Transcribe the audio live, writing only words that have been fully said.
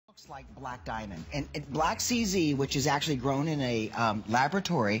like black diamond. And black CZ, which is actually grown in a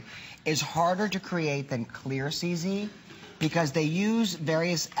laboratory, is harder to create than clear CZ because they use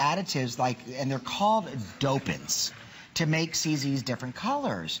various additives, and they're called dopants, to make CZs different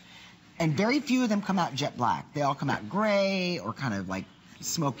colors. And very few of them come out jet black. They all come out gray or kind of like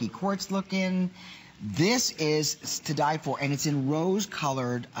smoky quartz looking. This is to die for, and it's in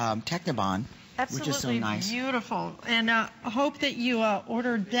rose-colored Technibond, which is so nice. Absolutely beautiful. And I hope that you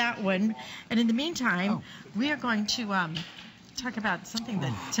ordered that one. And in the meantime, we are going to talk about something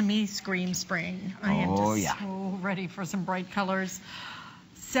that, to me, screams spring. I am just so ready for some bright colors.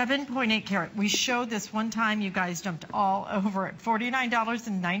 7.8 carat. We showed this one time. You guys jumped all over it.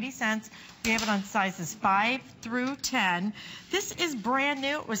 $49.90. We have it on sizes 5 through 10. This is brand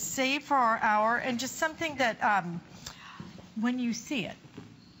new. It was saved for our hour, and just something that when you see it,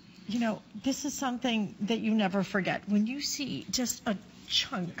 you know, this is something that you never forget. When you see just a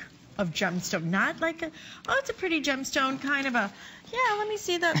chunk of gemstone, not like it's a pretty gemstone, kind of a, let me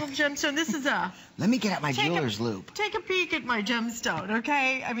see that little gemstone. This is a... Let me get out my jeweler's loop. Take a peek at my gemstone,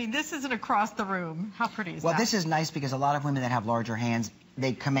 okay? I mean, this isn't across the room. How pretty is that? Well, this is nice because a lot of women that have larger hands,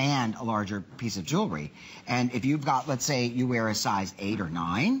 they command a larger piece of jewelry. And if you've got, let's say you wear a size 8 or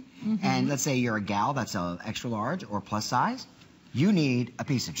 9, and let's say you're a gal that's a extra large or plus size, you need a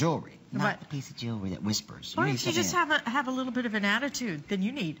piece of jewelry. Not a piece of jewelry that whispers. Or if you just have a little bit of an attitude, then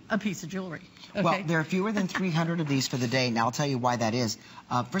you need a piece of jewelry. Okay? Well, there are fewer than 300 of these for the day, and I'll tell you why that is.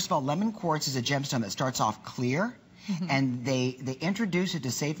 First of all, lemon quartz is a gemstone that starts off clear, and they introduce it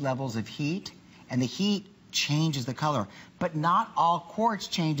to safe levels of heat, and the heat changes the color. But not all quartz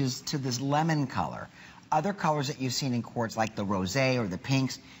changes to this lemon color. Other colors that you've seen in quartz, like the rosé or the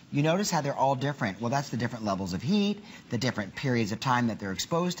pinks, you notice how they're all different. Well, that's the different levels of heat, the different periods of time that they're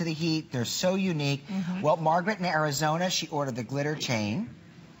exposed to the heat. They're so unique. Well, Margaret in Arizona, she ordered the glitter chain.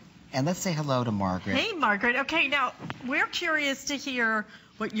 And let's say hello to Margaret. Hey, Margaret. Okay, now, we're curious to hear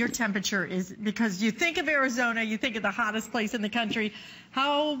what your temperature is, because you think of Arizona, you think of the hottest place in the country.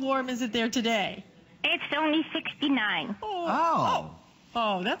 How warm is it there today? It's only 69.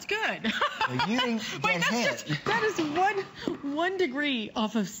 Oh, that's good. Well, you didn't get hit. That is one degree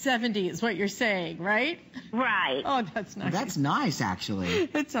off of 70 is what you're saying, right? Right. Oh, that's nice. That's nice, actually.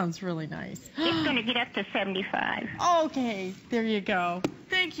 That sounds really nice. It's going to get up to 75. Okay, there you go.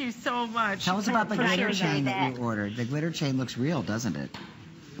 Thank you so much. Tell us about the glitter chain that you ordered. The glitter chain looks real, doesn't it?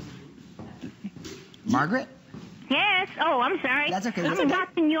 Margaret? Yes. Oh, I'm sorry. That's okay. I'm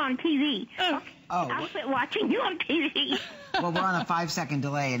watching you on TV. Oh. I'll quit watching you on TV. Well, we're on a 5-second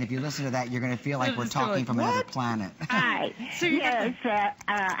delay, and if you listen to that, you're going to feel like we're talking from another planet. Hi. So yes,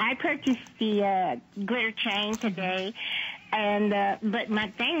 I purchased the glitter chain today, and but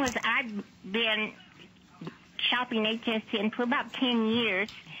my thing was I've been shopping HSN for about 10 years,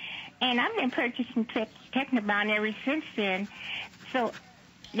 and I've been purchasing Technibond ever since then. So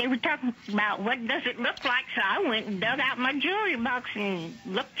they were talking about what does it look like, so I went and dug out my jewelry box and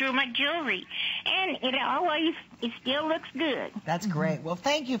looked through my jewelry. And it still looks good. That's great. Well,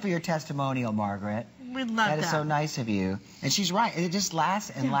 thank you for your testimonial, Margaret. We love that. That is so nice of you. And she's right. It just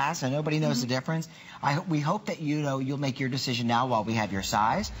lasts and lasts, and nobody knows the difference. We hope that you'll make your decision now while we have your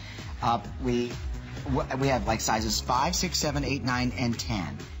size. We have like sizes 5, 6, 7, 8, 9, and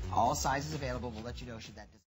 10. All sizes available. We'll let you know should that